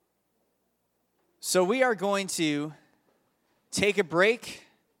So we are going to take a break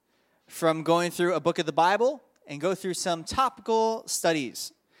from going through a book of the Bible and go through some topical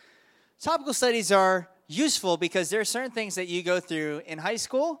studies. Topical studies are useful because there are certain things that you go through in high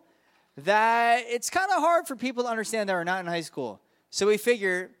school that it's kind of hard for people to understand that are not in high school. So we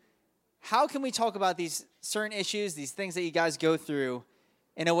figure, how can we talk about these certain issues, these things that you guys go through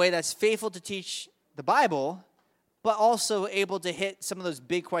in a way that's faithful to teach the Bible, but also able to hit some of those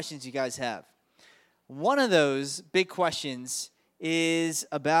big questions you guys have. One of those big questions is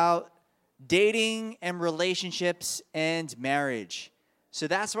about dating and relationships and marriage. So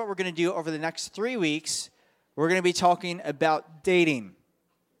that's what we're going to do over the next 3 weeks. We're going to be talking about dating.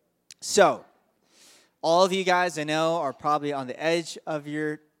 So, all of you guys I know are probably on the edge of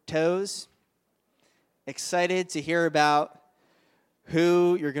your toes, excited to hear about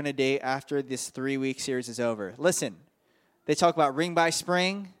who you're going to date after this 3-week series is over. Listen, they talk about ring by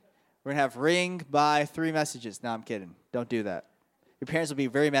spring. We're going to have ring by 3 messages. No, I'm kidding. Don't do that. Your parents will be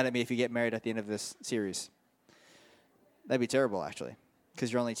very mad at me if you get married at the end of this series. That'd be terrible, actually,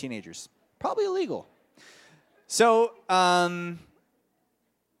 because you're only teenagers. Probably illegal. So,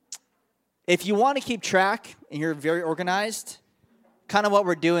 if you want to keep track and you're very organized, kind of what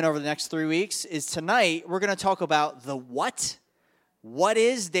we're doing over the next 3 weeks is tonight we're going to talk about the what. What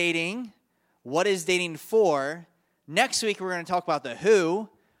is dating? What is dating for? Next week we're going to talk about the who.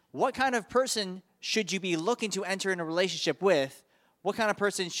 What kind of person should you be looking to enter in a relationship with? What kind of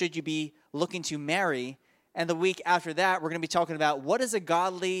person should you be looking to marry? And the week after that, we're going to be talking about what does a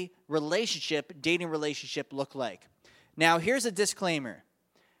godly relationship, dating relationship look like? Now, here's a disclaimer.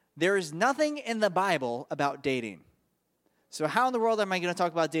 There is nothing in the Bible about dating. So how in the world am I going to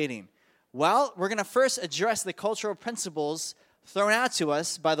talk about dating? Well, we're going to first address the cultural principles thrown out to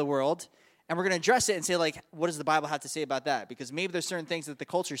us by the world, and we're going to address it and say, like, what does the Bible have to say about that? Because maybe there's certain things that the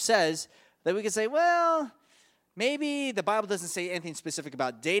culture says that we can say, well, maybe the Bible doesn't say anything specific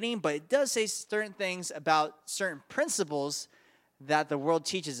about dating, but it does say certain things about certain principles that the world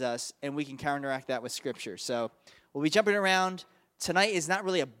teaches us, and we can counteract that with Scripture. So we'll be jumping around. Tonight is not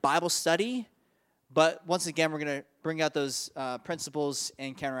really a Bible study, but once again, we're going to bring out those principles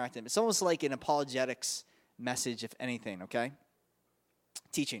and counteract them. It's almost like an apologetics message, if anything, okay?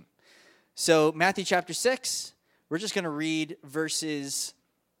 Teaching. So Matthew chapter 6, we're just going to read verses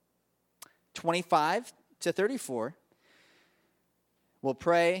 25 to 34. We'll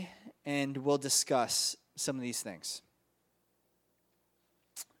pray and we'll discuss some of these things.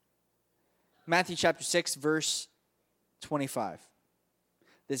 Matthew chapter 6, verse 25.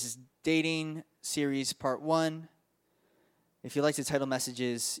 This is Dating Series Part 1. If you like to title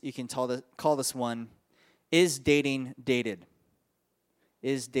messages, you can call this one, Is Dating Dated?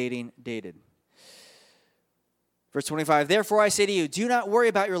 Is dating dated? Verse 25, therefore I say to you, do not worry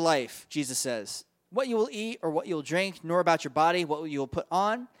about your life, Jesus says, what you will eat or what you will drink, nor about your body, what you will put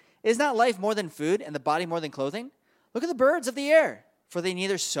on. Is not life more than food, and the body more than clothing? Look at the birds of the air, for they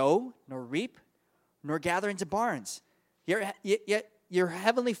neither sow, nor reap, nor gather into barns. Yet your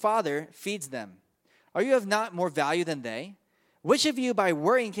heavenly Father feeds them. Are you of not more value than they? Which of you by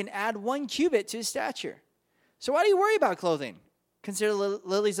worrying can add 1 cubit to his stature? So why do you worry about clothing? Consider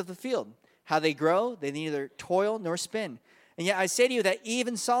lilies of the field, how they grow, they neither toil nor spin. And yet I say to you that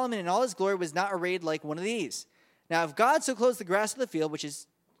even Solomon in all his glory was not arrayed like one of these. Now if God so clothes the grass of the field, which is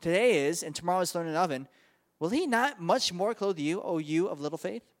today is, and tomorrow is thrown in an oven, will he not much more clothe you, O you of little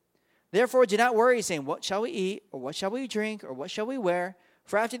faith? Therefore do not worry, saying, what shall we eat, or what shall we drink, or what shall we wear?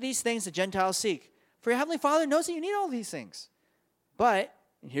 For after these things the Gentiles seek. For your heavenly Father knows that you need all these things. But,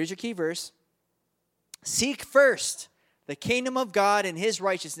 and here's your key verse, seek first the kingdom of God and his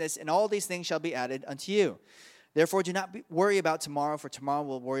righteousness, and all these things shall be added unto you. Therefore do not worry about tomorrow, for tomorrow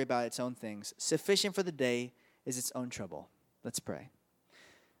will worry about its own things. Sufficient for the day is its own trouble. Let's pray.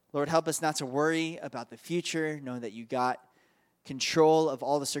 Lord, help us not to worry about the future, knowing that you got control of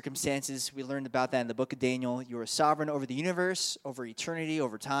all the circumstances. We learned about that in the book of Daniel. You are sovereign over the universe, over eternity,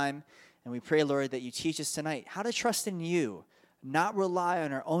 over time. And we pray, Lord, that you teach us tonight how to trust in you, not rely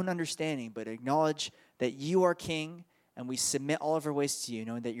on our own understanding, but acknowledge that you are King, and we submit all of our ways to you,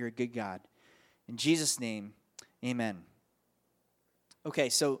 knowing that you're a good God. In Jesus' name, amen. Okay,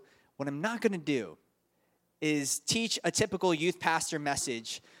 so what I'm not going to do is teach a typical youth pastor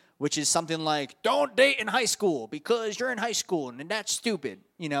message, which is something like, don't date in high school because you're in high school and that's stupid.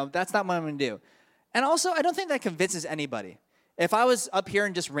 You know, that's not what I'm going to do. And also, I don't think that convinces anybody. If I was up here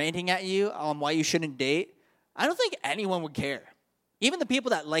and just ranting at you on why you shouldn't date, I don't think anyone would care. Even the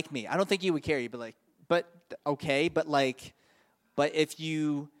people that like me, I don't think you would care. You'd be like, but if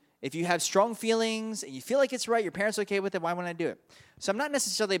you have strong feelings and you feel like it's right, your parents are okay with it, why wouldn't I do it? So I'm not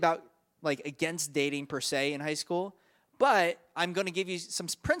necessarily about like against dating per se in high school, but I'm going to give you some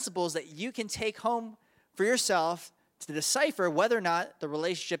principles that you can take home for yourself to decipher whether or not the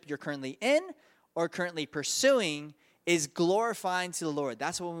relationship you're currently in or currently pursuing is glorifying to the Lord.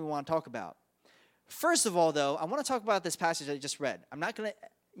 That's what we want to talk about. First of all, though, I want to talk about this passage I just read. I'm not going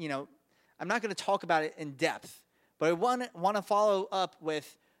to talk about it in depth, but I want to follow up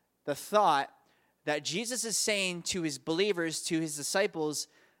with the thought that Jesus is saying to his believers, to his disciples,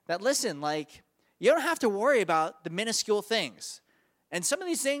 that listen, like, you don't have to worry about the minuscule things. And some of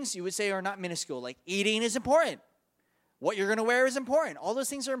these things you would say are not minuscule, like eating is important. What you're going to wear is important. All those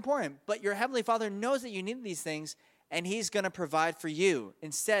things are important. But your Heavenly Father knows that you need these things, and he's going to provide for you.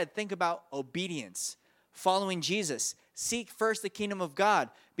 Instead, think about obedience, following Jesus. Seek first the kingdom of God.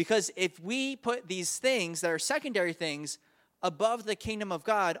 Because if we put these things that are secondary things above the kingdom of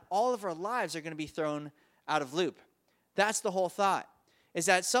God, all of our lives are going to be thrown out of loop. That's the whole thought, is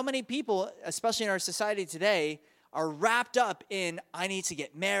that so many people, especially in our society today, are wrapped up in, I need to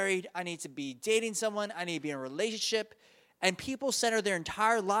get married, I need to be dating someone, I need to be in a relationship. And people center their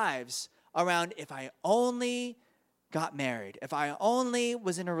entire lives around, if I only got married, if I only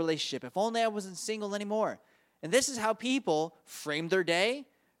was in a relationship, if only I wasn't single anymore. And this is how people frame their day,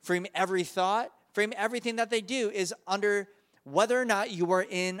 frame every thought, frame everything that they do is under whether or not you are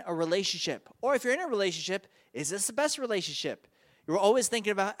in a relationship. Or if you're in a relationship, is this the best relationship? You're always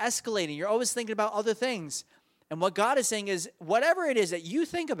thinking about escalating. You're always thinking about other things. And what God is saying is, whatever it is that you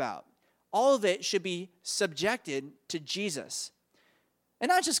think about, all of it should be subjected to Jesus. And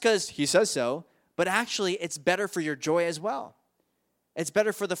not just because he says so, but actually it's better for your joy as well. It's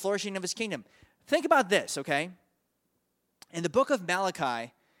better for the flourishing of his kingdom. Think about this, okay? In the book of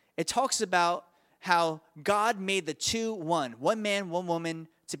Malachi, it talks about how God made the two one man, one woman,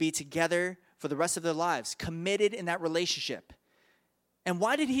 to be together for the rest of their lives, committed in that relationship. And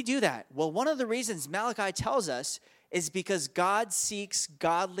why did he do that? Well, one of the reasons Malachi tells us is because God seeks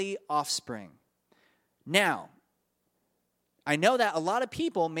godly offspring. Now, I know that a lot of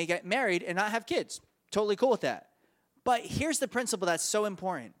people may get married and not have kids. Totally cool with that. But here's the principle that's so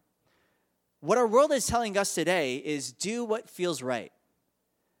important. What our world is telling us today is do what feels right.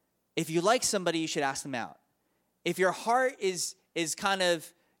 If you like somebody, you should ask them out. If your heart is kind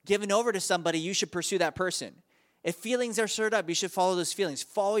of given over to somebody, you should pursue that person. If feelings are stirred up, you should follow those feelings.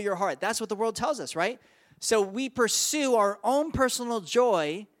 Follow your heart. That's what the world tells us, right? So we pursue our own personal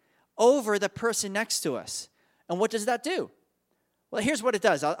joy over the person next to us. And what does that do? Well, here's what it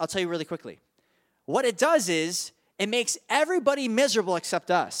does. I'll tell you really quickly. What it does is it makes everybody miserable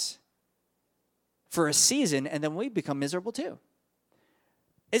except us for a season, and then we become miserable too.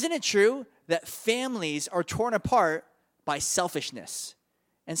 Isn't it true that families are torn apart by selfishness?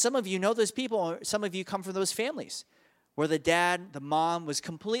 And some of you know those people, or some of you come from those families where the dad, the mom was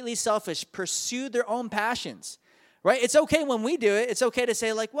completely selfish, pursued their own passions, right? It's okay when we do it. It's okay to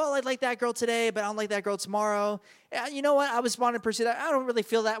say like, well, I like that girl today, but I don't like that girl tomorrow. You know what? I was wanting to pursue that. I don't really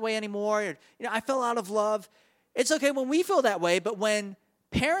feel that way anymore. Or, I fell out of love. It's okay when we feel that way, but when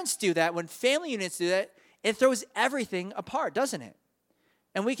parents do that, when family units do that, it throws everything apart, doesn't it?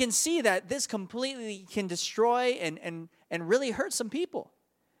 And we can see that this completely can destroy and really hurt some people.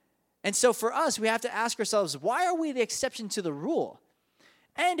 And so for us, we have to ask ourselves, why are we the exception to the rule?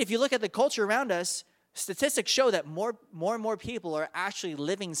 And if you look at the culture around us, statistics show that more and more people are actually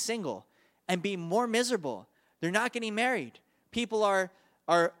living single and being more miserable. They're not getting married. People are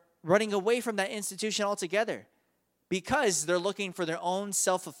running away from that institution altogether because they're looking for their own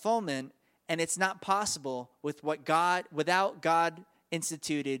self-fulfillment, and it's not possible without God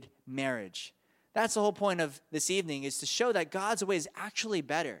instituted marriage. That's the whole point of this evening, is to show that God's way is actually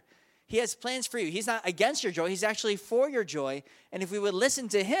better. He has plans for you. He's not against your joy. He's actually for your joy. And if we would listen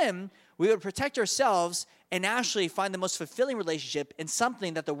to him, we would protect ourselves and actually find the most fulfilling relationship in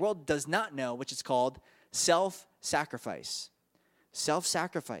something that the world does not know, which is called self-sacrifice.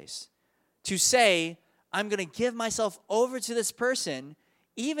 Self-sacrifice. To say, I'm going to give myself over to this person,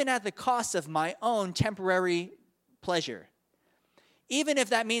 even at the cost of my own temporary pleasure. Even if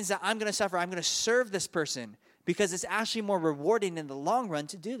that means that I'm going to suffer, I'm going to serve this person because it's actually more rewarding in the long run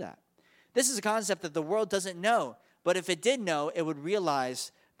to do that. This is a concept that the world doesn't know, but if it did know, it would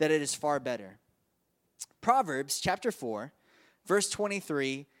realize that it is far better. Proverbs chapter 4, verse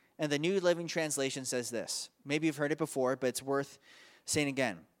 23, and the New Living Translation says this. Maybe you've heard it before, but it's worth saying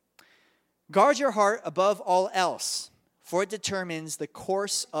again. Guard your heart above all else, for it determines the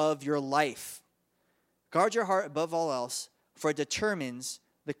course of your life. Guard your heart above all else, for it determines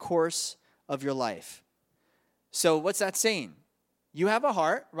the course of your life. So what's that saying? You have a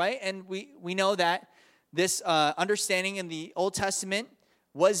heart, right? And we know that this understanding in the Old Testament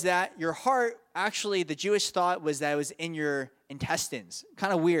was that your heart, actually, the Jewish thought was that it was in your intestines.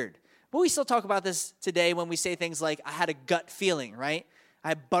 Kind of weird. But we still talk about this today when we say things like, I had a gut feeling, right? I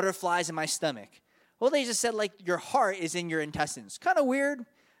had butterflies in my stomach. Well, they just said, like, your heart is in your intestines. Kind of weird,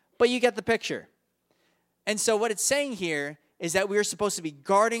 but you get the picture. And so what it's saying here is that we're supposed to be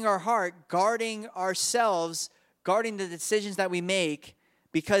guarding our heart, guarding ourselves, guarding the decisions that we make,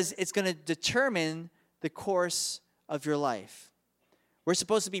 because it's going to determine the course of your life. We're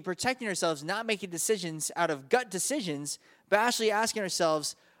supposed to be protecting ourselves, not making decisions out of gut decisions, but actually asking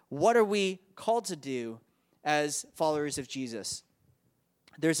ourselves, what are we called to do as followers of Jesus?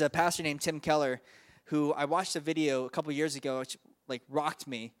 There's a pastor named Tim Keller who I watched a video a couple years ago, which rocked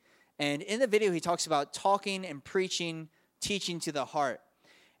me. And in the video, he talks about talking and preaching, teaching to the heart.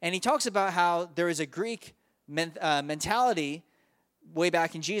 And he talks about how there is a Greek mentality way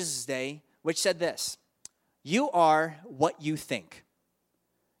back in Jesus' day, which said this: you are what you think.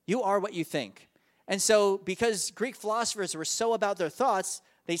 You are what you think. And so because Greek philosophers were so about their thoughts,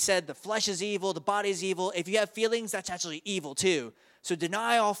 they said the flesh is evil, the body is evil. If you have feelings, that's actually evil too. So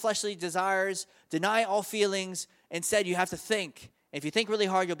deny all fleshly desires, deny all feelings. Instead, you have to think. If you think really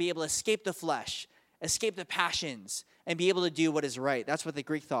hard, you'll be able to escape the flesh, escape the passions, and be able to do what is right. That's what the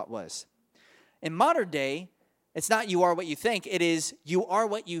Greek thought was. In modern day, it's not you are what you think. It is you are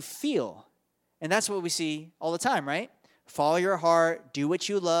what you feel. And that's what we see all the time, right? Follow your heart. Do what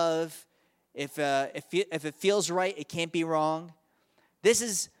you love. If it feels right, it can't be wrong. This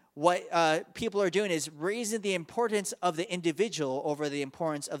is what people are doing, is raising the importance of the individual over the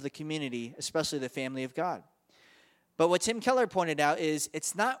importance of the community, especially the family of God. But what Tim Keller pointed out is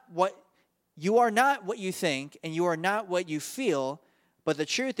you are not what you think, and you are not what you feel, but the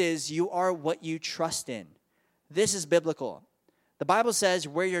truth is you are what you trust in. This is biblical. The Bible says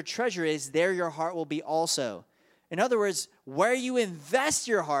where your treasure is, there your heart will be also. In other words, where you invest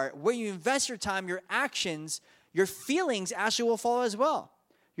your heart, where you invest your time, your actions, your feelings actually will follow as well.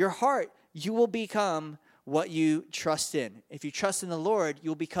 Your heart, you will become what you trust in. If you trust in the Lord,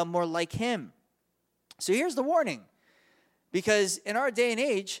 you'll become more like Him. So here's the warning. Because in our day and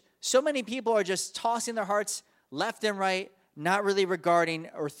age, so many people are just tossing their hearts left and right, not really regarding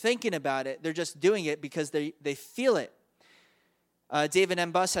or thinking about it. They're just doing it because they feel it. David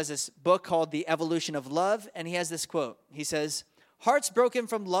M. Buss has this book called The Evolution of Love, and he has this quote. He says, "Hearts broken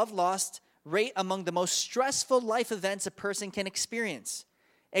from love lost rate among the most stressful life events a person can experience,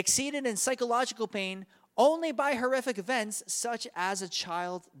 exceeded in psychological pain only by horrific events such as a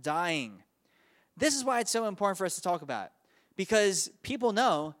child dying." This is why it's so important for us to talk about, because people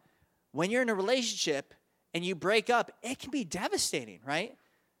know when you're in a relationship and you break up, it can be devastating, right?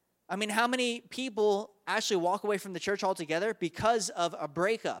 I mean, how many people actually walk away from the church altogether because of a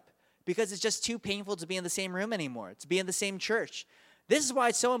breakup? Because it's just too painful to be in the same room anymore, to be in the same church. This is why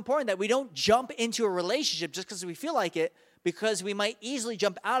it's so important that we don't jump into a relationship just because we feel like it, because we might easily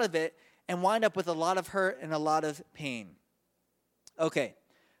jump out of it and wind up with a lot of hurt and a lot of pain. Okay,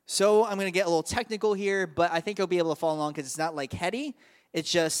 so I'm going to get a little technical here, but I think you'll be able to follow along because it's not like heady.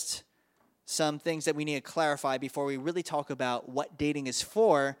 It's just some things that we need to clarify before we really talk about what dating is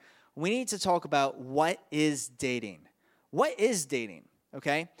for. We need to talk about what is dating. What is dating,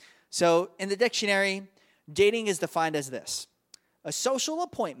 okay? So in the dictionary, dating is defined as this: a social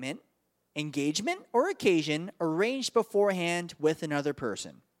appointment, engagement, or occasion arranged beforehand with another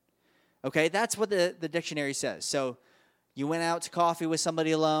person. Okay, that's what the dictionary says. So you went out to coffee with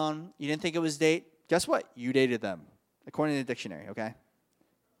somebody alone. You didn't think it was date. Guess what? You dated them, according to the dictionary, okay?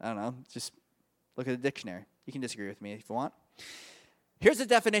 I don't know. Just look at the dictionary. You can disagree with me if you want. Here's the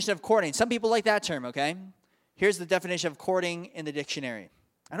definition of courting. Some people like that term, okay? Here's the definition of courting in the dictionary.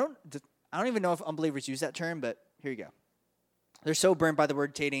 I don't even know if unbelievers use that term, but here you go. They're so burned by the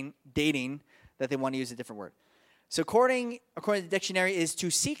word dating that they want to use a different word. So courting, according to the dictionary, is to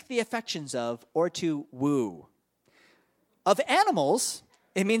seek the affections of or to woo. Of animals,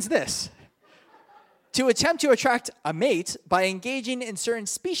 it means this: to attempt to attract a mate by engaging in certain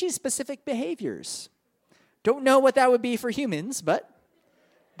species-specific behaviors. Don't know what that would be for humans, but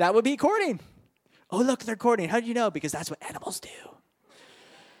that would be courting. Oh, look, they're courting. How do you know? Because that's what animals do.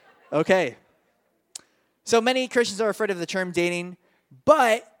 Okay. So many Christians are afraid of the term dating,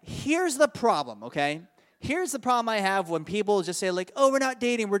 but here's the problem, okay? Here's the problem I have when people just say like, oh, we're not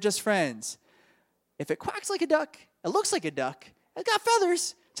dating, we're just friends. If it quacks like a duck, it looks like a duck, it's got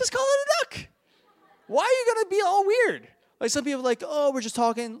feathers, just call it a duck. Why are you going to be all weird? Like some people are like, oh, we're just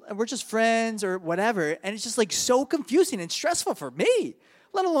talking, we're just friends or whatever. And it's just like so confusing and stressful for me,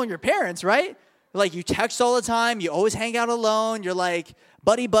 let alone your parents, right? Like you text all the time, you always hang out alone, you're like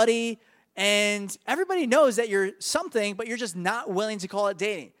buddy, And everybody knows that you're something, but you're just not willing to call it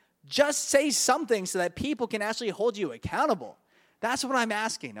dating. Just say something so that people can actually hold you accountable. That's what I'm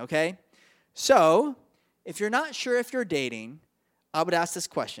asking, okay? So, if you're not sure if you're dating, I would ask this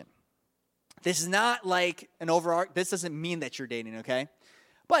question. This is not like an overarch, this doesn't mean that you're dating, okay?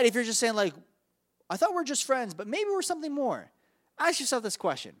 But if you're just saying like, I thought we're just friends, but maybe we're something more. Ask yourself this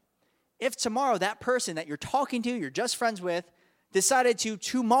question. If tomorrow that person that you're talking to, you're just friends with, decided to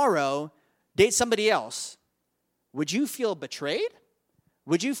tomorrow date somebody else, would you feel betrayed?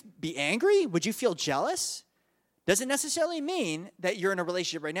 Would you be angry? Would you feel jealous? Doesn't necessarily mean that you're in a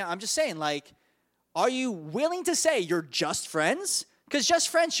relationship right now. I'm just saying, like, are you willing to say you're just friends? Because just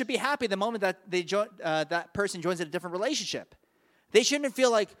friends should be happy the moment that that person joins in a different relationship. They shouldn't feel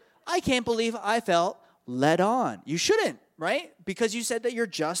like, I can't believe I felt led on. You shouldn't, right? Because you said that you're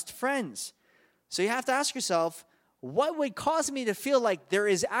just friends. So you have to ask yourself, what would cause me to feel like there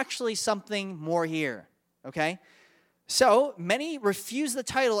is actually something more here, okay? So many refuse the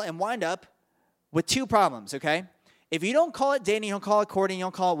title and wind up with two problems, okay? If you don't call it dating, you don't call it courting, you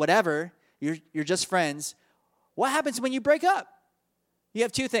don't call it whatever, you're just friends, what happens when you break up? You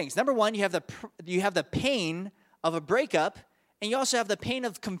have two things. Number one, you have the pain of a breakup, and you also have the pain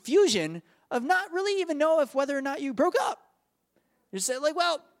of confusion of not really even know if whether or not you broke up. You say like,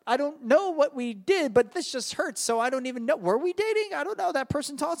 well, I don't know what we did, but this just hurts, so I don't even know. Were we dating? I don't know. That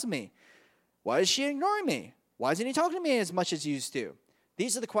person talked to me. Why is she ignoring me? Why isn't he talking to me as much as he used to?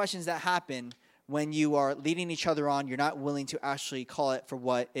 These are the questions that happen when you are leading each other on. You're not willing to actually call it for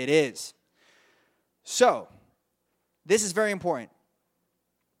what it is. So, this is very important.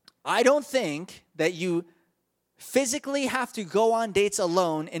 I don't think that you physically have to go on dates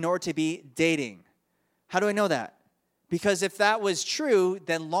alone in order to be dating. How do I know that? Because if that was true,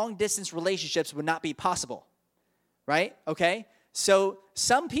 then long-distance relationships would not be possible, right? Okay? So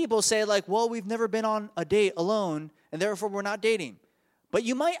some people say like, well, we've never been on a date alone, and therefore we're not dating. But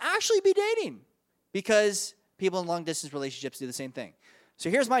you might actually be dating because people in long-distance relationships do the same thing. So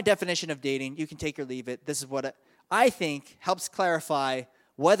here's my definition of dating. You can take or leave it. This is what I think helps clarify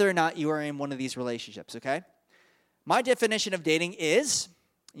whether or not you are in one of these relationships, okay? My definition of dating is,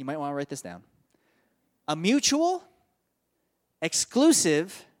 you might want to write this down, a mutual,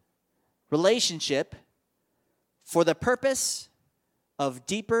 exclusive relationship for the purpose of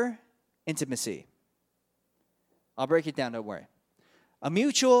deeper intimacy. I'll break it down, don't worry. A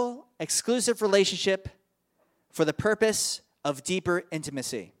mutual, exclusive relationship for the purpose of deeper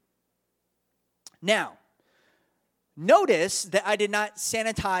intimacy. Now, notice that I did not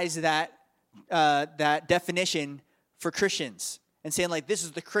sanitize that definition for Christians and saying like this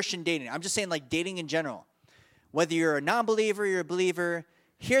is the Christian dating. I'm just saying like dating in general. Whether you're a non-believer, you're a believer,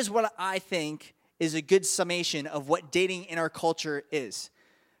 here's what I think is a good summation of what dating in our culture is.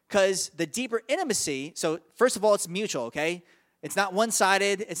 Because the deeper intimacy, so first of all, it's mutual, okay? It's not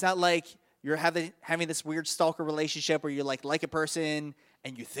one-sided. It's not like you're having this weird stalker relationship where you like a person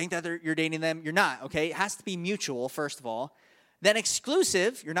and you think that you're dating them. You're not, okay? It has to be mutual, first of all. Then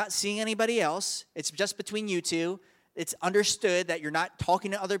exclusive, you're not seeing anybody else. It's just between you two. It's understood that you're not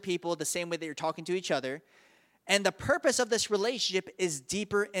talking to other people the same way that you're talking to each other. And the purpose of this relationship is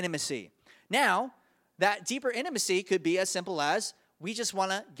deeper intimacy. Now, that deeper intimacy could be as simple as we just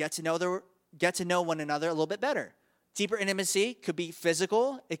want to get to know one another a little bit better. Deeper intimacy could be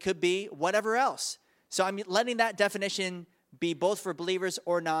physical. It could be whatever else. So I'm letting that definition be both for believers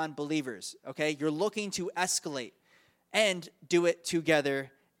or non-believers, okay? You're looking to escalate and do it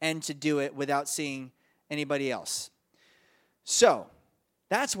together and to do it without seeing anybody else. So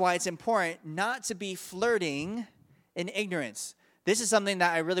that's why it's important not to be flirting in ignorance. This is something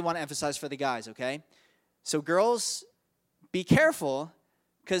that I really want to emphasize for the guys, okay? So girls, be careful,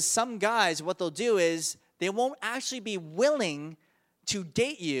 because some guys, what they'll do is they won't actually be willing to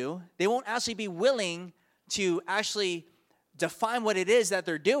date you. They won't actually be willing to actually define what it is that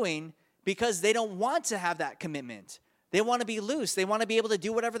they're doing because they don't want to have that commitment. They want to be loose. They want to be able to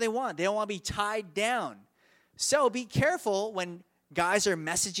do whatever they want. They don't want to be tied down. So be careful when guys are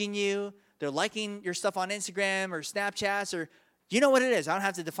messaging you, they're liking your stuff on Instagram or Snapchats, or you know what it is. I don't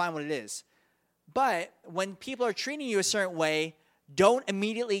have to define what it is. But when people are treating you a certain way, don't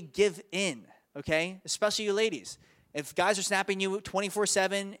immediately give in, okay? Especially you ladies. If guys are snapping you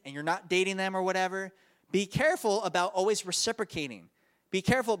 24/7 and you're not dating them or whatever, be careful about always reciprocating. Be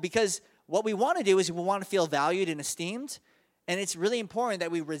careful because what we want to do is we want to feel valued and esteemed, and it's really important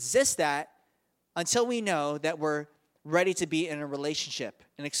that we resist that until we know that we're ready to be in a relationship,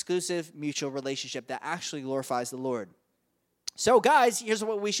 an exclusive mutual relationship that actually glorifies the Lord. So guys, here's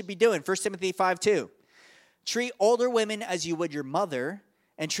what we should be doing. 1 Timothy 5:2. Treat older women as you would your mother,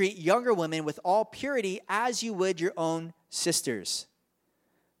 and treat younger women with all purity as you would your own sisters.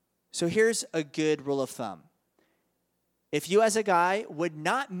 So here's a good rule of thumb. If you as a guy would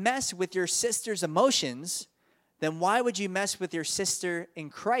not mess with your sister's emotions, then why would you mess with your sister in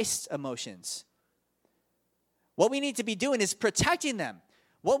Christ's emotions? What we need to be doing is protecting them.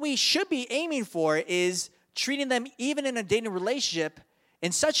 What we should be aiming for is treating them, even in a dating relationship,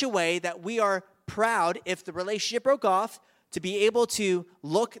 in such a way that we are proud, if the relationship broke off, to be able to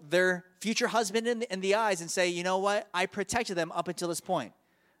look their future husband in the eyes and say, you know what, I protected them up until this point.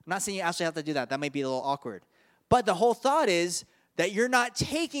 I'm not saying you actually have to do that. That might be a little awkward. But the whole thought is that you're not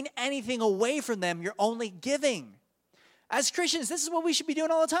taking anything away from them. You're only giving. As Christians, this is what we should be doing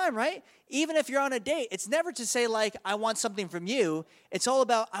all the time, right? Even if you're on a date, it's never to say like, I want something from you. It's all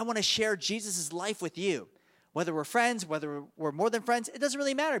about, I want to share Jesus' life with you. Whether we're friends, whether we're more than friends, it doesn't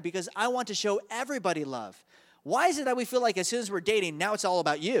really matter because I want to show everybody love. Why is it that we feel like as soon as we're dating, now it's all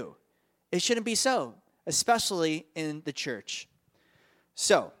about you? It shouldn't be so, especially in the church.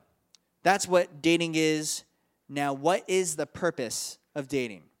 So, that's what dating is. Now, what is the purpose of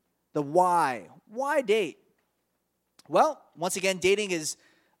dating? The why. Why date? Well, once again, dating is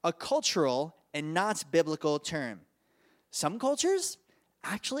a cultural and not biblical term. Some cultures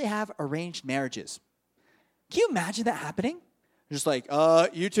actually have arranged marriages. Can you imagine that happening? Just like,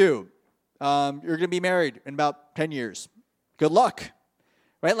 you two, you're going to be married in about 10 years. Good luck.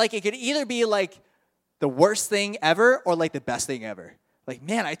 Right? Like, it could either be like the worst thing ever or like the best thing ever. Like,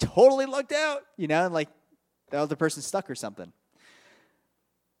 man, I totally lucked out, and like the other person's stuck or something.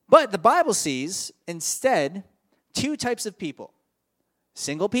 But the Bible sees instead two types of people: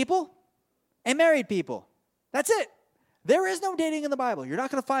 single people and married people. That's it. There is no dating in the Bible. You're not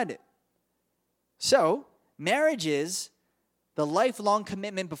going to find it. So, marriage is the lifelong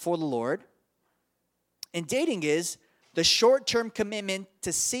commitment before the Lord, and dating is the short-term commitment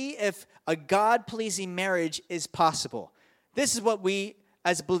to see if a God-pleasing marriage is possible. This is what we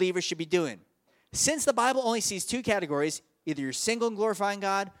as believers should be doing. Since the Bible only sees two categories, either you're single and glorifying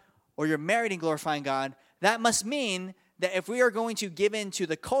God or you're married and glorifying God, that must mean that if we are going to give in to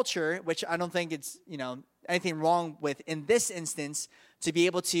the culture, which I don't think it's anything wrong with in this instance, to be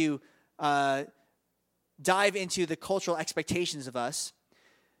able to dive into the cultural expectations of us,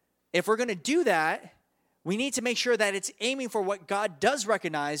 if we're going to do that, we need to make sure that it's aiming for what God does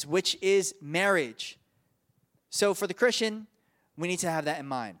recognize, which is marriage. So for the Christian, we need to have that in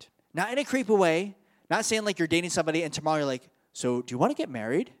mind. Not in a creepy way, not saying like you're dating somebody and tomorrow you're like, so do you want to get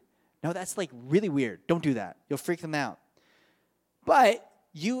married? No, that's like really weird. Don't do that. You'll freak them out. But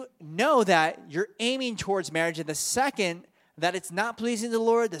you know that you're aiming towards marriage, and the second that it's not pleasing to the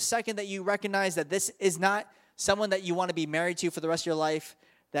Lord, the second that you recognize that this is not someone that you want to be married to for the rest of your life,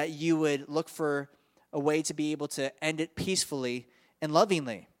 that you would look for a way to be able to end it peacefully and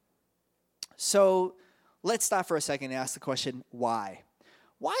lovingly. So let's stop for a second and ask the question, why?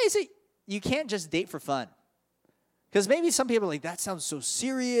 Why is it you can't just date for fun? Because maybe some people are like, that sounds so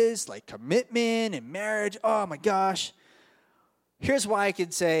serious, like commitment and marriage. Oh my gosh. Here's why I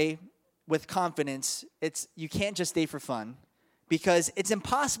could say with confidence, you can't just date for fun, because it's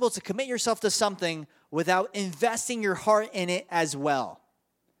impossible to commit yourself to something without investing your heart in it as well.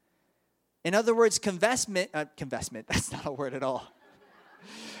 In other words, investment, that's not a word at all.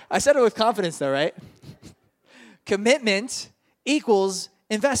 I said it with confidence though, right? Commitment equals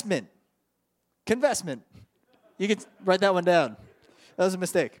investment. Convestment. You can write that one down. That was a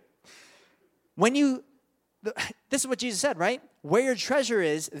mistake. This is what Jesus said, right? Where your treasure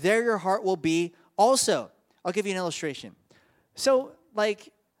is, there your heart will be also. I'll give you an illustration. So,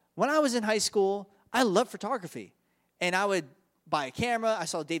 like, when I was in high school, I loved photography. And I would buy a camera. I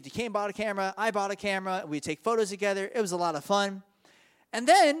saw Dave Duquesne bought a camera. I bought a camera. We'd take photos together. It was a lot of fun. And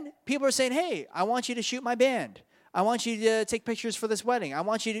then people were saying, hey, I want you to shoot my band. I want you to take pictures for this wedding. I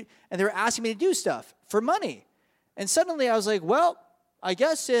want you to, and they were asking me to do stuff for money. And suddenly I was like, well, I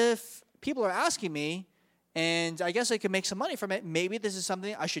guess if people are asking me, and I guess I could make some money from it, maybe this is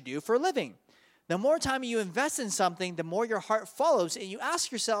something I should do for a living. The more time you invest in something, the more your heart follows, and you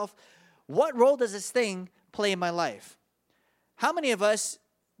ask yourself, what role does this thing play in my life? How many of us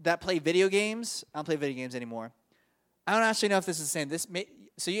that play video games, I don't play video games anymore. I don't actually know if this is the same.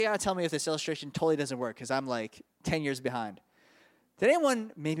 So you got to tell me if this illustration totally doesn't work, because I'm like 10 years behind. Did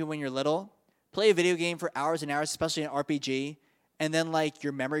anyone, maybe when you're little, play a video game for hours and hours, especially an RPG, and then like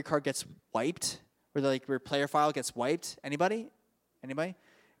your memory card gets wiped? Where like your player file gets wiped? Anybody?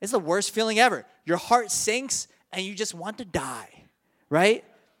 It's the worst feeling ever. Your heart sinks and you just want to die, right?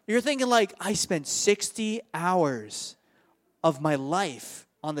 You're thinking like, I spent 60 hours of my life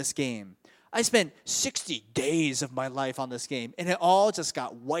on this game. I spent 60 days of my life on this game, and it all just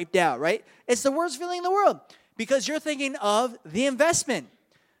got wiped out, right? It's the worst feeling in the world because you're thinking of the investment.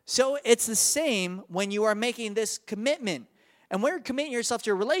 So it's the same when you are making this commitment. And when you're committing yourself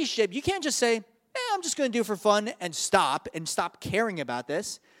to a relationship, you can't just say, I'm just going to do it for fun and stop caring about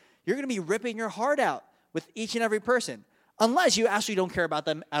this. You're going to be ripping your heart out with each and every person, unless you actually don't care about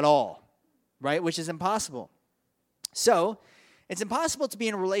them at all, right? Which is impossible. So it's impossible to be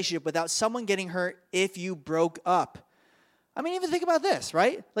in a relationship without someone getting hurt if you broke up. I mean, even think about this,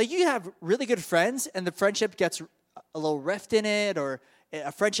 right? Like you have really good friends and the friendship gets a little rift in it or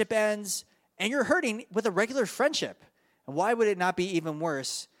a friendship ends and you're hurting with a regular friendship. And why would it not be even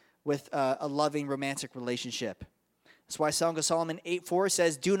worse with a loving romantic relationship? That's why Song of Solomon 8:4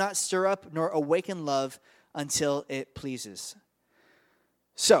 says, do not stir up nor awaken love until it pleases.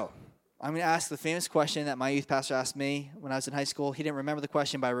 So, I'm going to ask the famous question that my youth pastor asked me when I was in high school. He didn't remember the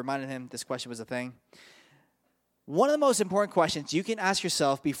question, but I reminded him this question was a thing. One of the most important questions you can ask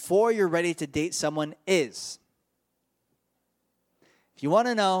yourself before you're ready to date someone is, if you want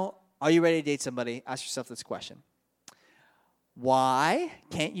to know, are you ready to date somebody, ask yourself this question. Why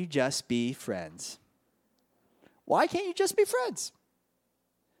can't you just be friends? Why can't you just be friends?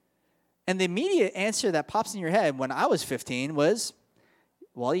 And the immediate answer that pops in your head when I was 15 was,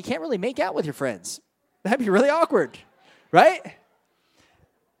 well, you can't really make out with your friends. That'd be really awkward, right?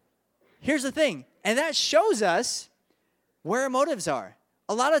 Here's the thing, and that shows us where our motives are.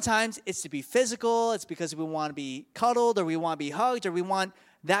 A lot of times it's to be physical, it's because we want to be cuddled or we want to be hugged or we want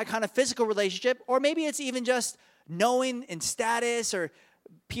that kind of physical relationship, or maybe it's even just knowing in status or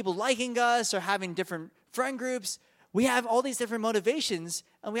people liking us or having different friend groups. We have all these different motivations,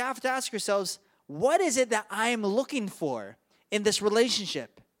 and we have to ask ourselves, what is it that I am looking for in this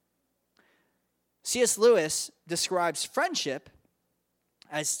relationship? C.S. Lewis describes friendship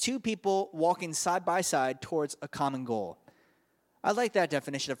as two people walking side by side towards a common goal. I like that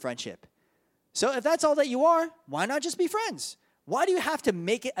definition of friendship. So if that's all that you are, why not just be friends? Why do you have to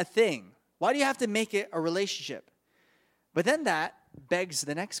make it a thing? Why do you have to make it a relationship? But then that begs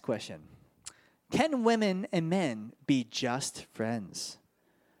the next question. Can women and men be just friends?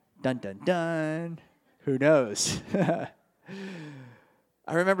 Dun, dun, dun. Who knows?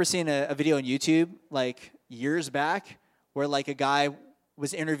 I remember seeing a video on YouTube like years back where like a guy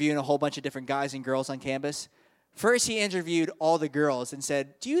was interviewing a whole bunch of different guys and girls on campus. First, he interviewed all the girls and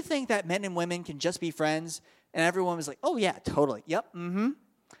said, do you think that men and women can just be friends? And everyone was like, oh, yeah, totally. Yep, mm-hmm.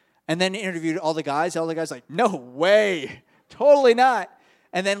 And then he interviewed all the guys. All the guys like, no way, totally not.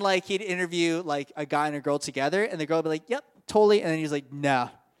 And then like he'd interview like a guy and a girl together, and the girl would be like, yep, totally. And then he's like, no.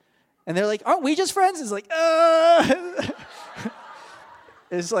 And they're like, aren't we just friends? It's like,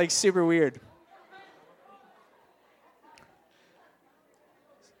 It's like super weird.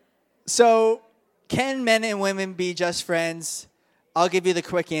 So can men and women be just friends? I'll give you the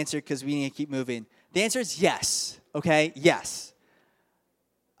quick answer because we need to keep moving. The answer is yes, okay? Yes.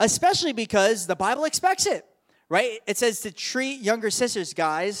 Especially because the Bible expects it, right? It says to treat younger sisters,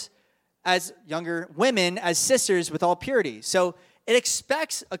 guys, as younger women, as sisters with all purity. So it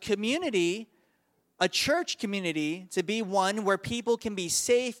expects a community, a church community, to be one where people can be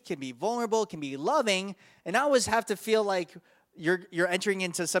safe, can be vulnerable, can be loving, and not always have to feel like you're entering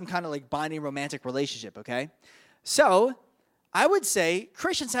into some kind of like binding romantic relationship, okay? So I would say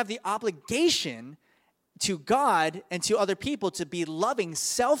Christians have the obligation to God and to other people to be loving,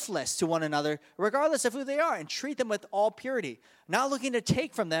 selfless to one another, regardless of who they are, and treat them with all purity. Not looking to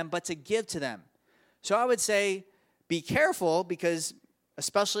take from them, but to give to them. So I would say be careful because,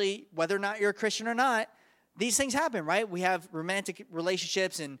 especially whether or not you're a Christian or not, these things happen, right? We have romantic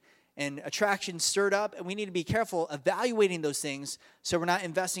relationships and attraction stirred up, and we need to be careful evaluating those things so we're not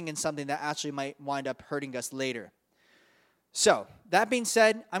investing in something that actually might wind up hurting us later. So, that being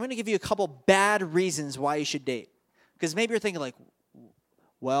said, I'm going to give you a couple bad reasons why you should date. Because maybe you're thinking like,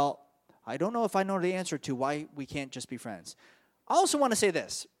 well, I don't know if I know the answer to why we can't just be friends. I also want to say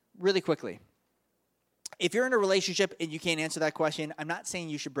this really quickly. If you're in a relationship and you can't answer that question, I'm not saying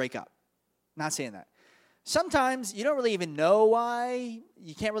you should break up. I'm not saying that. Sometimes you don't really even know why,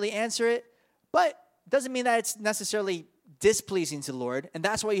 you can't really answer it, but it doesn't mean that it's necessarily displeasing to the Lord, and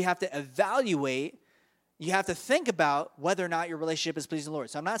that's why you have to evaluate. You have to think about whether or not your relationship is pleasing to the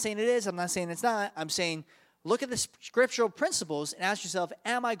Lord. So I'm not saying it is. I'm not saying it's not. I'm saying look at the scriptural principles and ask yourself,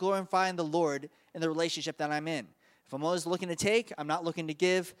 am I glorifying the Lord in the relationship that I'm in? If I'm always looking to take, I'm not looking to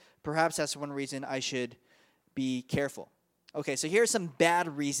give, perhaps that's one reason I should be careful. Okay, so here are some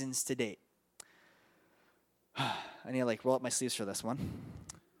bad reasons to date. I need to roll up my sleeves for this one.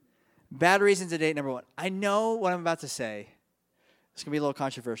 Bad reasons to date, number one. I know what I'm about to say It's going to be a little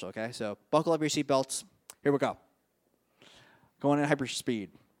controversial, okay? So buckle up your seatbelts. Here we go. Going at hyper speed.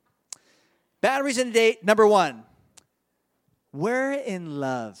 Bad reason to date, number 1. We're in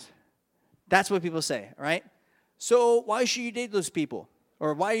love. That's what people say, right? So why should you date those people?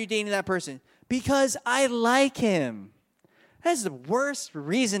 Or why are you dating that person? Because I like him. That's the worst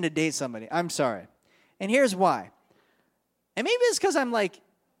reason to date somebody. I'm sorry. And here's why. And maybe it's because I'm like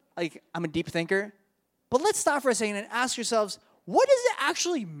I'm a deep thinker. But let's stop for a second and ask yourselves, what does it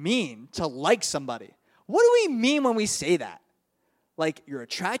actually mean to like somebody? What do we mean when we say that? Like, you're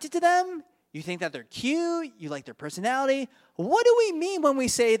attracted to them? You think that they're cute? You like their personality? What do we mean when we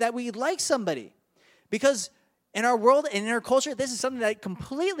say that we like somebody? Because in our world and in our culture, this is something that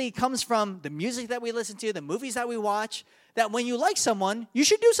completely comes from the music that we listen to, the movies that we watch, that when you like someone, you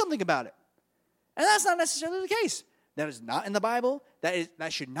should do something about it. And that's not necessarily the case. That is not in the Bible.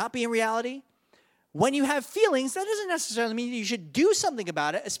 That should not be in reality. When you have feelings, that doesn't necessarily mean you should do something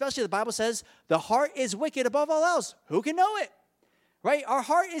about it, especially the Bible says the heart is wicked above all else. Who can know it? Right? Our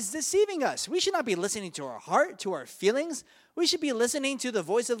heart is deceiving us. We should not be listening to our heart, to our feelings. We should be listening to the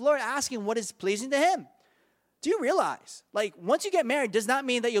voice of the Lord, asking what is pleasing to him. Do you realize, like, once you get married does not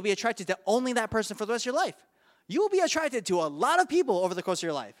mean that you'll be attracted to only that person for the rest of your life. You will be attracted to a lot of people over the course of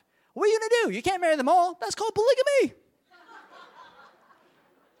your life. What are you going to do? You can't marry them all. That's called polygamy.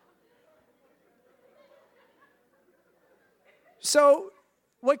 So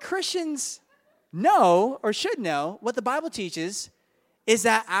what Christians know or should know, what the Bible teaches, is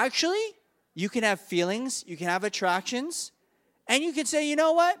that actually you can have feelings, you can have attractions, and you can say, you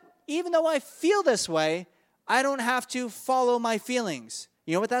know what? Even though I feel this way, I don't have to follow my feelings.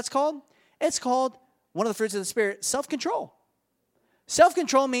 You know what that's called? It's called, one of the fruits of the Spirit, self-control.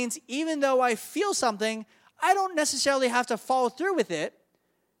 Self-control means even though I feel something, I don't necessarily have to follow through with it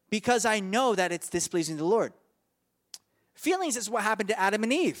because I know that it's displeasing to the Lord. Feelings is what happened to Adam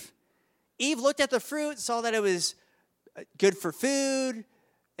and Eve. Eve looked at the fruit, saw that it was good for food,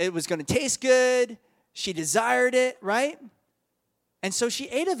 it was going to taste good, she desired it, right? And so she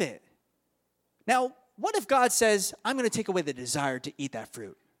ate of it. Now, what if God says, I'm going to take away the desire to eat that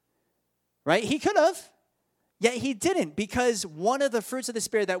fruit? Right? He could have. Yet he didn't, because one of the fruits of the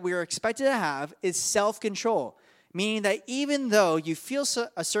Spirit that we are expected to have is self-control, meaning that even though you feel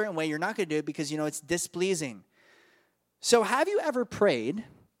a certain way, you're not going to do it because you know it's displeasing. So have you ever prayed,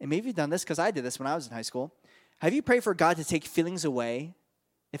 and maybe you've done this because I did this when I was in high school, have you prayed for God to take feelings away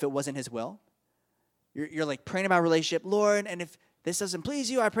if it wasn't his will? You're like praying about a relationship, Lord, and if this doesn't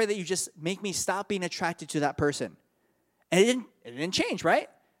please you, I pray that you just make me stop being attracted to that person. And it didn't change, right?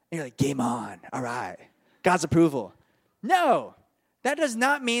 And you're like, game on, all right. God's approval. No, that does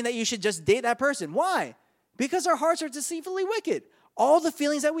not mean that you should just date that person. Why? Because our hearts are deceitfully wicked. All the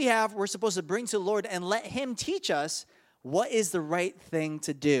feelings that we have, we're supposed to bring to the Lord and let him teach us what is the right thing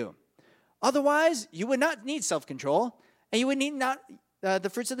to do. Otherwise, you would not need self-control, and you would need not the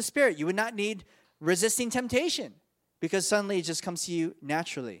fruits of the Spirit. You would not need resisting temptation, because suddenly it just comes to you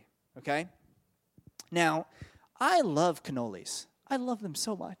naturally, okay? Now, I love cannolis. I love them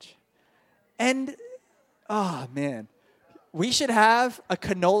so much. And, oh, man, we should have a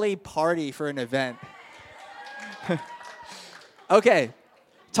cannoli party for an event. Okay,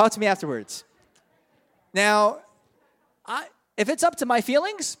 talk to me afterwards. Now, if it's up to my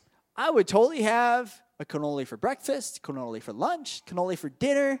feelings, I would totally have a cannoli for breakfast, cannoli for lunch, cannoli for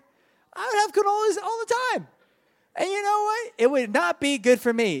dinner. I would have cannolis all the time. And you know what? It would not be good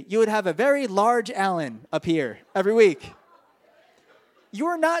for me. You would have a very large Alan up here every week. You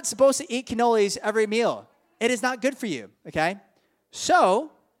are not supposed to eat cannolis every meal. It is not good for you, okay?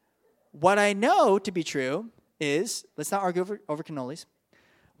 So, what I know to be true is, let's not argue over cannolis.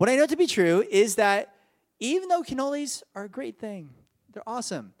 What I know to be true is that even though cannolis are a great thing, they're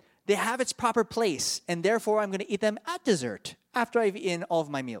awesome, they have its proper place, and therefore I'm going to eat them at dessert after I've eaten all of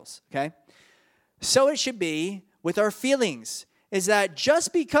my meals, okay? So it should be with our feelings, is that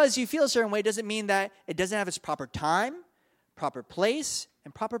just because you feel a certain way doesn't mean that it doesn't have its proper time, proper place,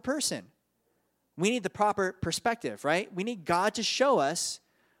 and proper person. We need the proper perspective, right? We need God to show us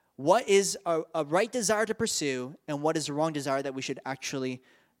what is a right desire to pursue and what is a wrong desire that we should actually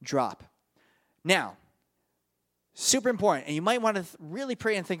drop. Now, super important, and you might want to really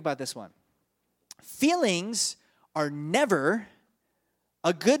pray and think about this one. Feelings are never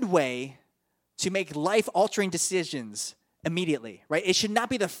a good way to make life-altering decisions immediately, right? It should not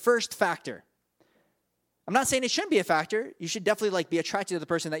be the first factor. I'm not saying it shouldn't be a factor. You should definitely be attracted to the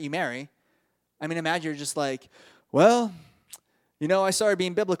person that you marry. I mean, imagine you're just like, well, you know, I started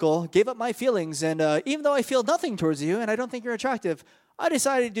being biblical, gave up my feelings, and even though I feel nothing towards you and I don't think you're attractive, I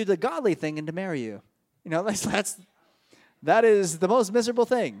decided to do the godly thing and to marry you. You know, that's That is the most miserable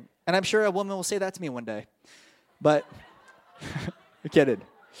thing. And I'm sure a woman will say that to me one day. But I'm kidding.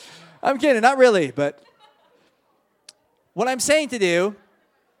 I'm kidding, not really, but what I'm saying to do,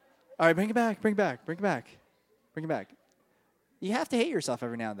 all right, bring it back. You have to hate yourself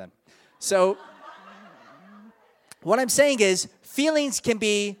every now and then. So what I'm saying is feelings can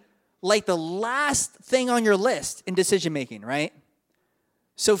be like the last thing on your list in decision making, right?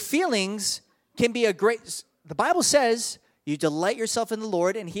 So feelings can be the Bible says you delight yourself in the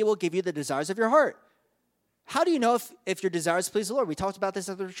Lord and he will give you the desires of your heart. How do you know if your desires please the Lord? We talked about this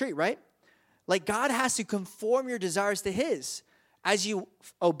at the retreat, right? Like God has to conform your desires to his. As you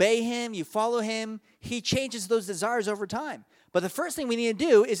obey him, you follow him, he changes those desires over time. But the first thing we need to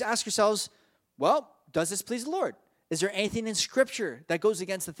do is ask ourselves, well, does this please the Lord? Is there anything in Scripture that goes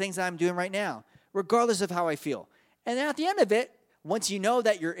against the things that I'm doing right now, regardless of how I feel? And then at the end of it, once you know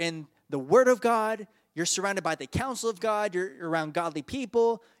that you're in the Word of God, you're surrounded by the counsel of God, you're around godly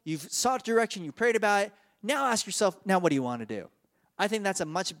people, you've sought direction, you prayed about it, now ask yourself, now what do you want to do? I think that's a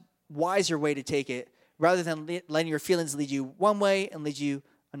much wiser way to take it rather than letting your feelings lead you one way and lead you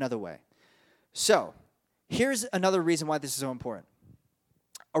another way. So, here's another reason why this is so important.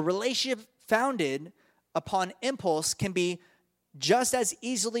 A relationship founded upon impulse can be just as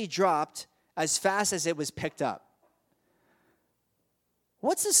easily dropped as fast as it was picked up.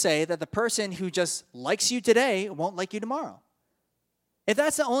 What's to say that the person who just likes you today won't like you tomorrow? If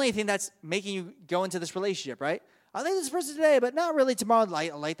that's the only thing that's making you go into this relationship, right? I like this person today, but not really tomorrow. I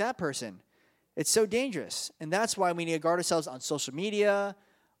like that person. It's so dangerous. And that's why we need to guard ourselves on social media,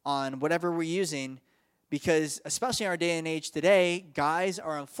 on whatever we're using, because especially in our day and age today, guys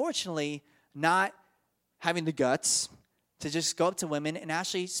are unfortunately not having the guts to just go up to women and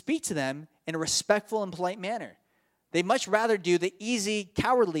actually speak to them in a respectful and polite manner. They much rather do the easy,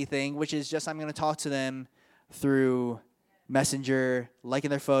 cowardly thing, which is just I'm going to talk to them through Messenger, liking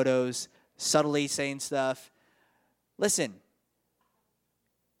their photos, subtly saying stuff. Listen,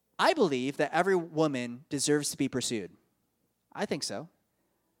 I believe that every woman deserves to be pursued. I think so.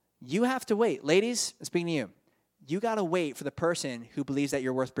 You have to wait. Ladies, speaking to you, you got to wait for the person who believes that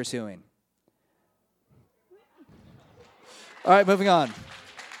you're worth pursuing. All right, moving on.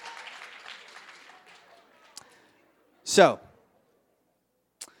 So,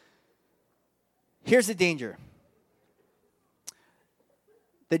 here's the danger.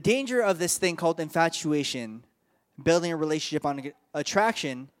 The danger of this thing called infatuation, building a relationship on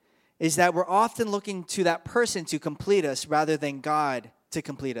attraction, is that we're often looking to that person to complete us rather than God to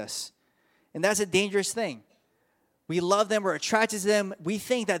complete us. And that's a dangerous thing. We love them, we're attracted to them, we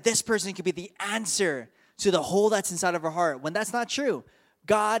think that this person could be the answer to the hole that's inside of our heart, when that's not true.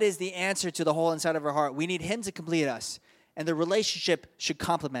 God is the answer to the hole inside of our heart. We need him to complete us, and the relationship should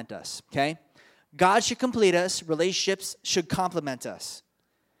complement us, okay? God should complete us, relationships should complement us.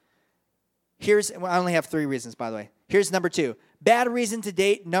 I only have 3 reasons, by the way. Here's number 2. Bad reason to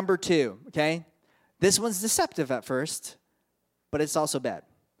date, number 2, okay? This one's deceptive at first, but it's also bad.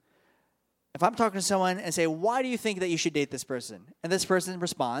 If I'm talking to someone and say, why do you think that you should date this person? And this person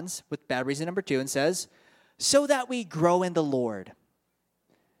responds with bad reason number 2 and says, so that we grow in the Lord.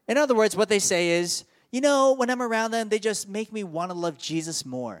 In other words, what they say is, when I'm around them, they just make me want to love Jesus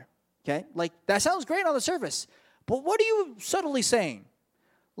more. Okay? Like, that sounds great on the surface. But what are you subtly saying?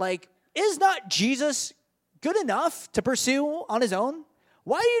 Like, is not Jesus good enough to pursue on his own?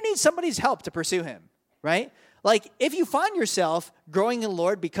 Why do you need somebody's help to pursue him? Right? Like, if you find yourself growing in the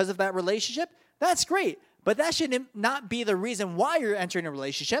Lord because of that relationship, that's great. But that should not be the reason why you're entering a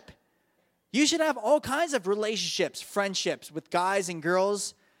relationship. You should have all kinds of relationships, friendships with guys and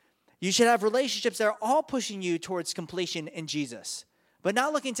girls. You should have relationships that are all pushing you towards completion in Jesus, but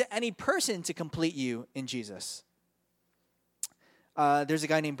not looking to any person to complete you in Jesus. There's a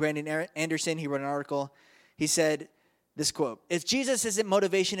guy named Brandon Anderson. He wrote an article. He said this quote, if Jesus isn't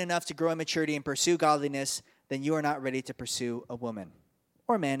motivation enough to grow in maturity and pursue godliness, then you are not ready to pursue a woman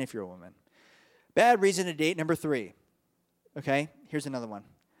or a man if you're a woman. Bad reason to date, number 3. Okay, here's another one.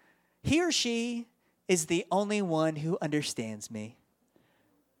 He or she is the only one who understands me.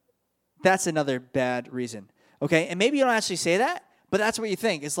 That's another bad reason. Okay, and maybe you don't actually say that, but that's what you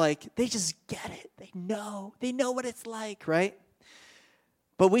think. It's like, they just get it. They know what it's like, right?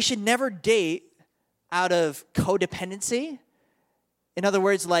 But we should never date out of codependency. In other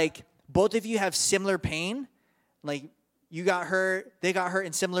words, like, both of you have similar pain. Like, you got hurt, they got hurt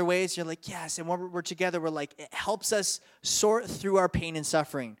in similar ways. You're like, yes, and when we're together, we're like, it helps us sort through our pain and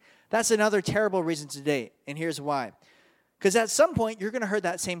suffering. That's another terrible reason to date, and here's why. Because at some point, you're going to hurt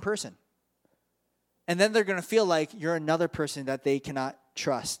that same person. And then they're going to feel like you're another person that they cannot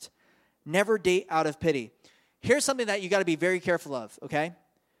trust. Never date out of pity. here's something that you got to be very careful of, okay?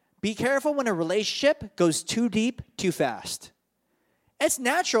 Be careful when a relationship goes too deep, too fast. It's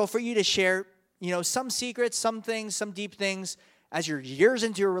natural for you to share, some secrets, some things, some deep things as you're years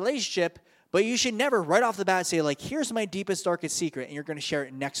into your relationship, but you should never right off the bat say, like, here's my deepest, darkest secret, and you're going to share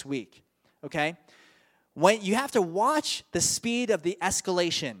it next week, okay? When you have to watch the speed of the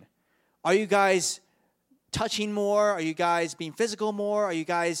escalation. Are you guys touching more? Are you guys being physical more? Are you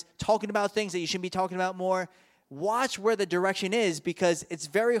guys talking about things that you shouldn't be talking about more? Watch where the direction is, because it's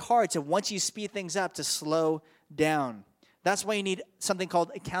very hard to, once you speed things up, to slow down. That's why you need something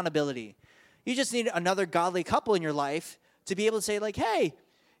called accountability. You just need another godly couple in your life to be able to say, like, hey,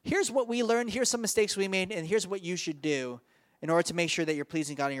 here's what we learned, here's some mistakes we made, and here's what you should do in order to make sure that you're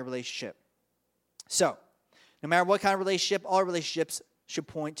pleasing God in your relationship. So, no matter what kind of relationship, all relationships should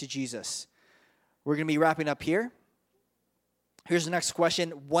point to Jesus. We're going to be wrapping up here. Here's the next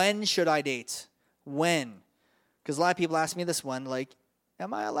question. When should I date? When? Because a lot of people ask me this one, like,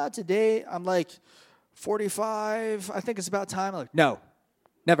 am I allowed to date? I'm like, 45, I think it's about time. I'm like, no,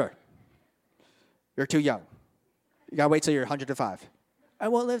 never. You're too young. You got to wait till you're 105. I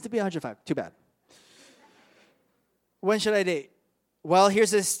won't live to be 105. Too bad. When should I date? Well,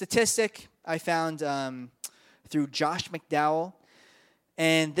 here's a statistic I found through Josh McDowell.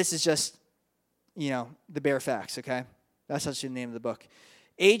 And this is just, the bare facts, okay? That's actually the name of the book.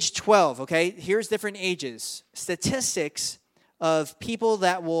 Age 12, okay? Here's different ages. Statistics of people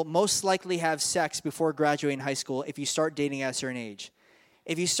that will most likely have sex before graduating high school if you start dating at a certain age.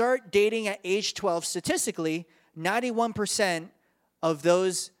 If you start dating at age 12, statistically, 91% of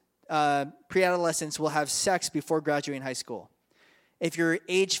those pre-adolescents will have sex before graduating high school. If you're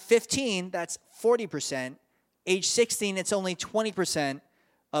age 15, that's 40%. Age 16, it's only 20%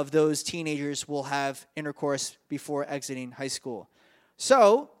 of those teenagers will have intercourse before exiting high school.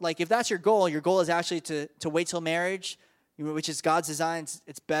 So, like, if that's your goal is actually to wait till marriage, which is God's design.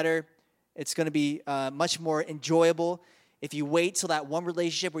 It's better. It's going to be much more enjoyable if you wait till that one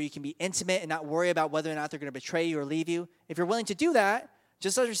relationship where you can be intimate and not worry about whether or not they're going to betray you or leave you. If you're willing to do that,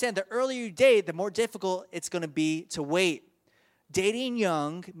 just understand the earlier you date, the more difficult it's going to be to wait. Dating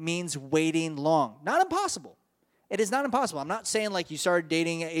young means waiting long. Not impossible. It is not impossible. I'm not saying like you started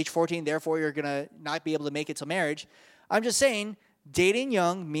dating at age 14, therefore you're going to not be able to make it till marriage. I'm just saying dating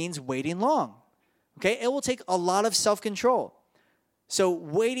young means waiting long. Okay? It will take a lot of self-control. So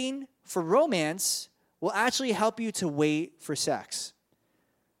waiting for romance will actually help you to wait for sex.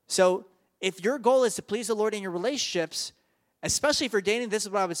 So if your goal is to please the Lord in your relationships, especially if you're dating, this is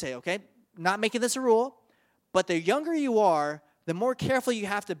what I would say, okay? Not making this a rule, but the younger you are, the more careful you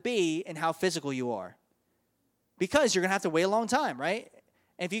have to be in how physical you are. Because you're going to have to wait a long time, right?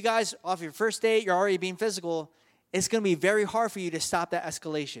 And if you guys, off your first date, you're already being physical, it's going to be very hard for you to stop that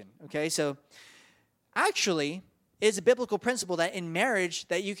escalation, okay? So actually, it's a biblical principle that in marriage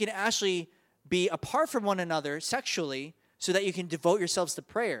that you can actually be apart from one another sexually so that you can devote yourselves to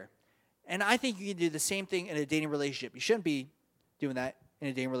prayer. And I think you can do the same thing in a dating relationship. You shouldn't be doing that in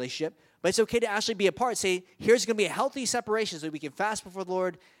a dating relationship, but it's okay to actually be apart. Say, here's going to be a healthy separation so that we can fast before the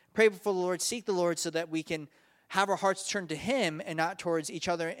Lord, pray before the Lord, seek the Lord so that we can have our hearts turned to Him and not towards each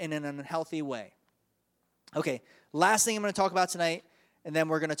other in an unhealthy way. Okay, last thing I'm going to talk about tonight, and then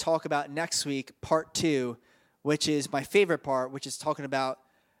we're going to talk about next week, part 2, which is my favorite part, which is talking about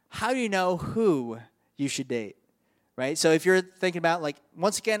how do you know who you should date, right? So if you're thinking about, like,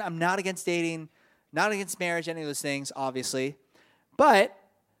 once again, I'm not against dating, not against marriage, any of those things, obviously. But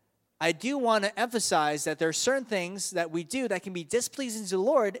I do want to emphasize that there are certain things that we do that can be displeasing to the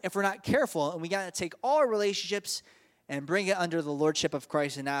Lord if we're not careful. And we got to take all our relationships and bring it under the lordship of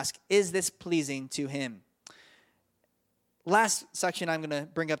Christ and ask, is this pleasing to Him? Last section I'm going to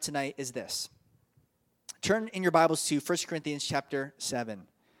bring up tonight is this. Turn in your Bibles to 1 Corinthians chapter 7,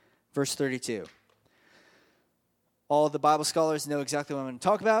 verse 32. All the Bible scholars know exactly what I'm going to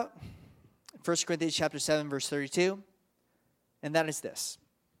talk about. 1 Corinthians chapter 7, verse 32. And that is this.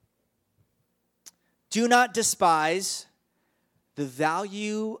 Do not despise the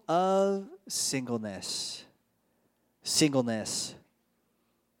value of singleness. Singleness.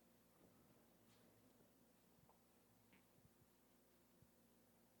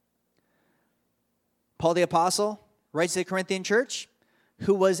 Paul the Apostle writes to the Corinthian church,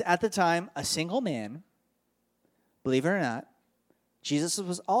 who was at the time a single man. Believe it or not, Jesus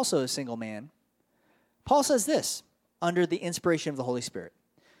was also a single man. Paul says this, under the inspiration of the Holy Spirit.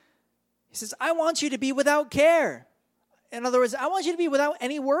 He says, I want you to be without care. In other words, I want you to be without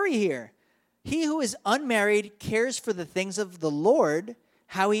any worry here. He who is unmarried cares for the things of the Lord,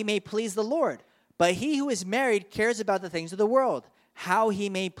 how he may please the Lord. But he who is married cares about the things of the world, how he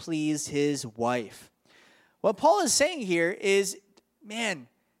may please his wife. What Paul is saying here is, man,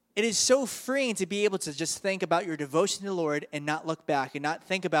 it is so freeing to be able to just think about your devotion to the Lord and not look back and not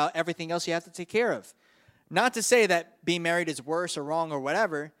think about everything else you have to take care of. Not to say that being married is worse or wrong or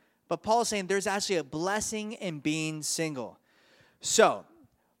whatever, but Paul is saying there's actually a blessing in being single. So,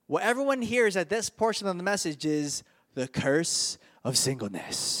 what everyone hears at this portion of the message is the curse of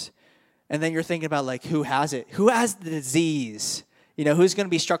singleness. And then you're thinking about, like, who has it? Who has the disease? You know, who's going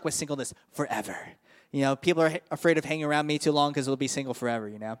to be struck with singleness forever? You know, people are afraid of hanging around me too long because they'll be single forever,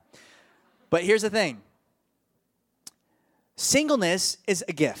 you know. But here's the thing. Singleness is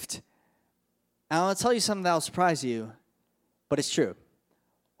a gift. And I'll tell you something that will surprise you, but it's true.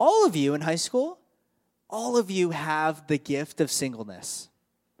 All of you in high school, all of you have the gift of singleness.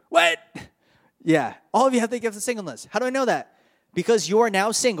 What? Yeah, all of you have the gift of singleness. How do I know that? Because you are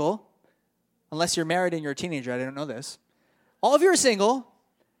now single, unless you're married and you're a teenager. I didn't know this. All of you are single,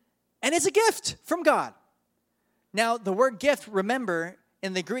 and it's a gift from God. Now, the word gift, remember,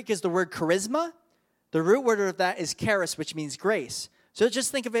 in the Greek is the word charisma. The root word of that is charis, which means grace. So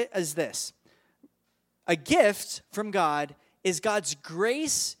just think of it as this. A gift from God is God's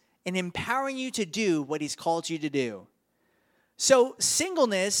grace in empowering you to do what he's called you to do. So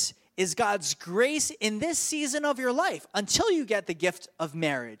singleness is God's grace in this season of your life until you get the gift of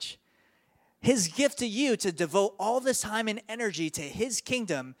marriage. His gift to you to devote all this time and energy to his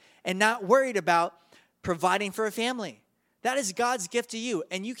kingdom and not worried about providing for a family. That is God's gift to you.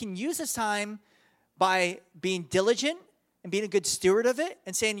 And you can use this time by being diligent and being a good steward of it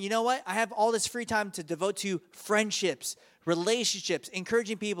and saying, you know what? I have all this free time to devote to friendships, relationships,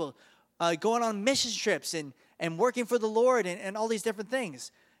 encouraging people, going on mission trips and working for the Lord and all these different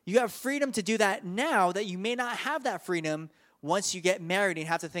things. You have freedom to do that now that you may not have that freedom once you get married and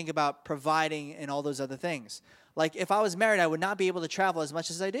have to think about providing and all those other things. Like if I was married, I would not be able to travel as much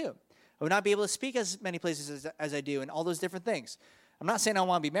as I do. I would not be able to speak as many places as I do and all those different things. I'm not saying I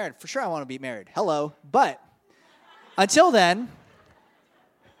want to be married. For sure I want to be married. Hello. But until then,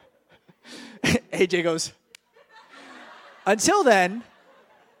 AJ goes, until then,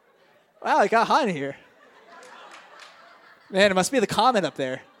 wow, it got hot in here. Man, it must be the comment up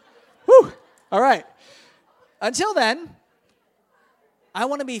there. Whew. All right. Until then, I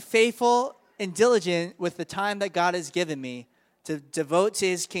want to be faithful and diligent with the time that God has given me to devote to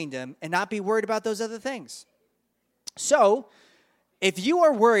his kingdom and not be worried about those other things. So, if you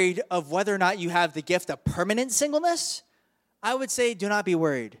are worried of whether or not you have the gift of permanent singleness, I would say do not be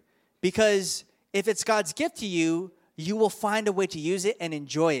worried. Because if it's God's gift to you, you will find a way to use it and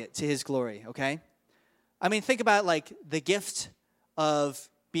enjoy it to his glory, okay? I mean, think about like the gift of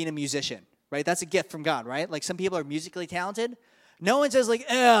being a musician, right? That's a gift from God, right? Like some people are musically talented. No one says like,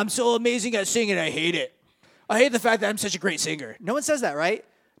 I'm so amazing at singing, I hate it. I hate the fact that I'm such a great singer. No one says that, right?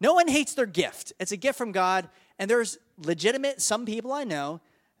 No one hates their gift. It's a gift from God. And there's legitimate, some people I know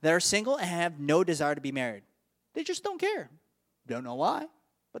that are single and have no desire to be married. They just don't care. Don't know why,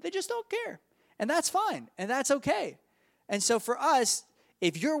 but they just don't care. And that's fine. And that's okay. And so for us,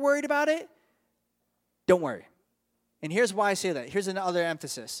 if you're worried about it, don't worry. And here's why I say that. Here's another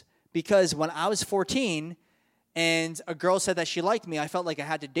emphasis. Because when I was 14 and a girl said that she liked me, I felt like I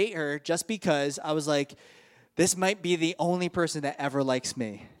had to date her just because I was like, this might be the only person that ever likes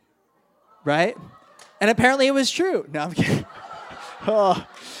me. Right? And apparently it was true. No, I'm kidding. Oh,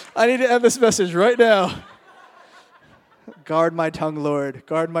 I need to end this message right now. Guard my tongue, Lord.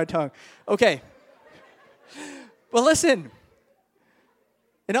 Guard my tongue. Okay. Well, listen.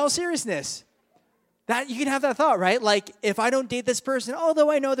 In all seriousness, that you can have that thought, right? Like, if I don't date this person,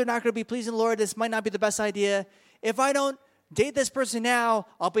 although I know they're not going to be pleasing the Lord, this might not be the best idea. If I don't date this person now,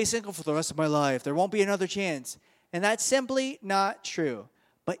 I'll be single for the rest of my life. There won't be another chance. And that's simply not true.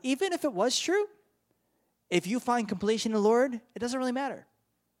 But even if it was true, if you find completion in the Lord, it doesn't really matter.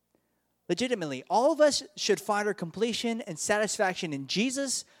 Legitimately, all of us should find our completion and satisfaction in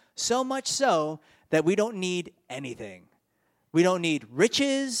Jesus, so much so that we don't need anything. We don't need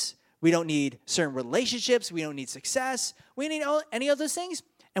riches. We don't need certain relationships. We don't need success. We don't need any of those things.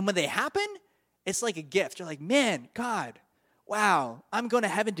 And when they happen, it's like a gift. You're like, man, God, wow, I'm going to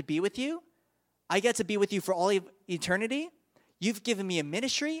heaven to be with you. I get to be with you for all of eternity. You've given me a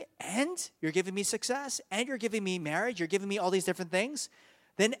ministry, and you're giving me success, and you're giving me marriage. You're giving me all these different things.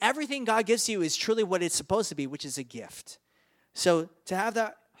 Then everything God gives you is truly what it's supposed to be, which is a gift. So to have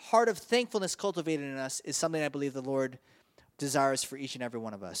that heart of thankfulness cultivated in us is something I believe the Lord desires for each and every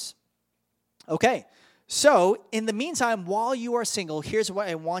one of us. Okay, so in the meantime, while you are single, here's what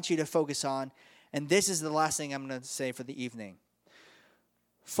I want you to focus on, and this is the last thing I'm going to say for the evening.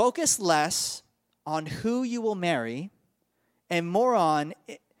 Focus less on who you will marry and more on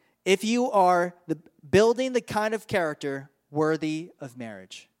if you are building the kind of character worthy of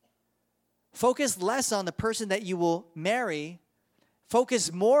marriage. Focus less on the person that you will marry.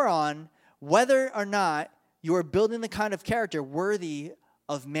 Focus more on whether or not you are building the kind of character worthy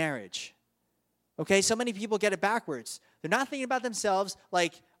of marriage. Okay, so many people get it backwards. They're not thinking about themselves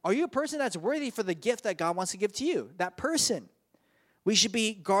like, are you a person that's worthy for the gift that God wants to give to you? That person. We should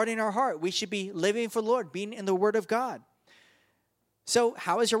be guarding our heart. We should be living for the Lord, being in the Word of God. So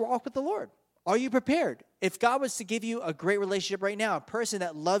how is your walk with the Lord? Are you prepared? If God was to give you a great relationship right now, a person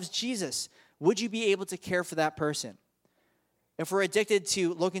that loves Jesus, would you be able to care for that person? If we're addicted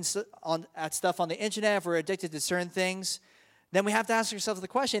to looking at stuff on the internet, if we're addicted to certain things, then we have to ask ourselves the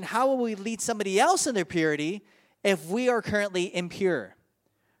question, how will we lead somebody else in their purity if we are currently impure?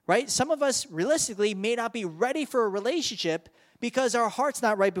 Right? Some of us, realistically, may not be ready for a relationship because our heart's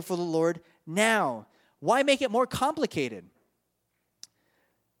not right before the Lord now. Why make it more complicated?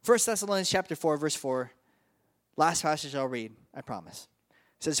 1 Thessalonians chapter 4, verse 4. Last passage I'll read, I promise.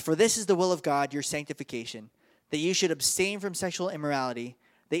 It says, "For this is the will of God, your sanctification, that you should abstain from sexual immorality,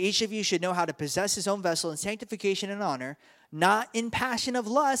 that each of you should know how to possess his own vessel in sanctification and honor, not in passion of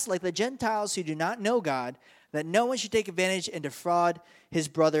lust like the Gentiles who do not know God, that no one should take advantage and defraud his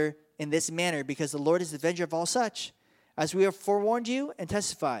brother in this manner, because the Lord is the avenger of all such, as we have forewarned you and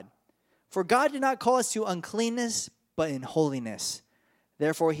testified. For God did not call us to uncleanness, but in holiness.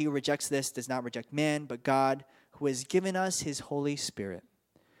 Therefore, he who rejects this does not reject man, but God, who has given us his Holy Spirit."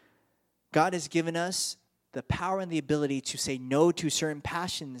 God has given us the power and the ability to say no to certain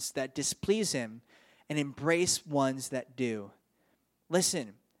passions that displease him and embrace ones that do.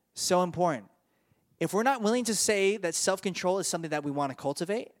 Listen, so important. If we're not willing to say that self-control is something that we want to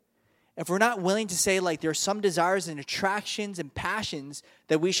cultivate, if we're not willing to say like there are some desires and attractions and passions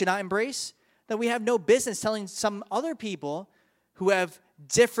that we should not embrace, then we have no business telling some other people who have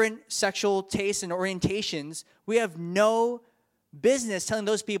different sexual tastes and orientations, we have no business telling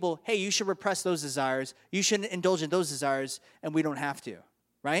those people, hey, you should repress those desires, you shouldn't indulge in those desires, and we don't have to,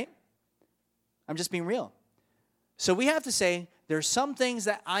 right? I'm just being real. So we have to say, there's some things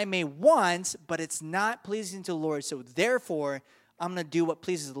that I may want, but it's not pleasing to the Lord, so therefore, I'm going to do what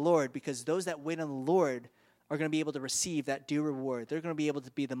pleases the Lord, because those that wait on the Lord are going to be able to receive that due reward. They're going to be able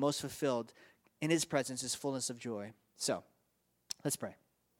to be the most fulfilled. In his presence is fullness of joy. So, let's pray.